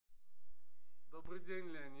Добрый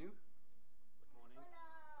день, Leonid. Good morning.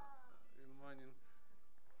 Good morning.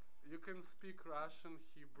 You can speak Russian,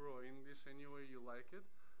 Hebrew, or English, any way you like it.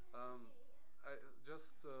 I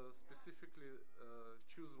just specifically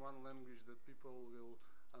choose one language that people will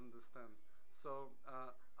understand. So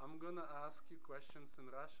I'm gonna ask you questions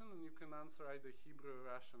in Russian, and you can answer either Hebrew or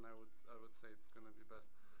Russian. I would say it's gonna be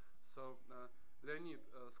best. So, Леонид,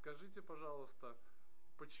 скажите, пожалуйста,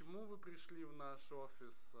 почему вы пришли в наш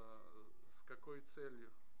офис, с какой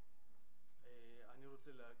целью? אני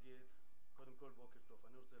רוצה להגיד, קודם כל בוקר טוב,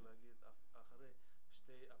 אני רוצה להגיד, אחרי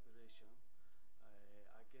שתי אופריישן,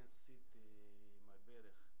 I can sit my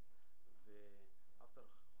ברך, ואפter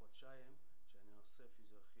חודשיים, שאני עושה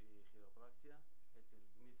פיזיוכירופרקטיה, אצל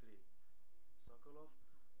דמיטרי סוקולוב,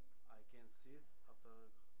 I can sit after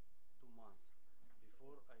 2 months.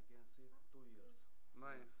 Before I can sit 2 years.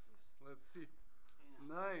 Nice. Yes. Let's see.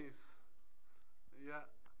 Nice.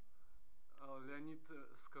 Леонид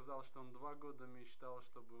сказал, что он 2 года мечтал,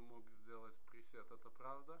 чтобы мог сделать присед. Это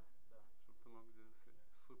правда? Да. Чтобы ты мог сделать.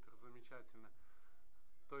 Супер, замечательно.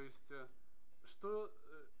 То есть, что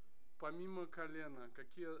помимо колена,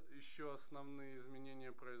 какие еще основные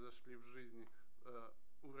изменения произошли в жизни?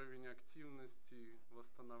 Уровень активности,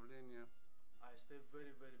 восстановления? I stay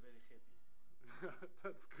very, very, very happy.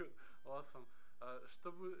 That's good. Awesome.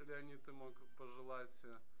 Что бы, Леонид, ты мог пожелать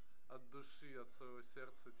от души, от своего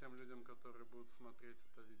сердца тем людям, которые будут смотреть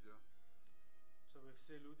это видео? Чтобы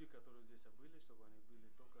все люди, которые здесь были, чтобы они были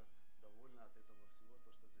только довольны от этого всего,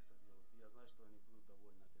 то, что здесь делают. Я знаю, что они будут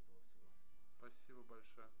довольны от этого всего. Спасибо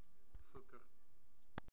большое. Супер.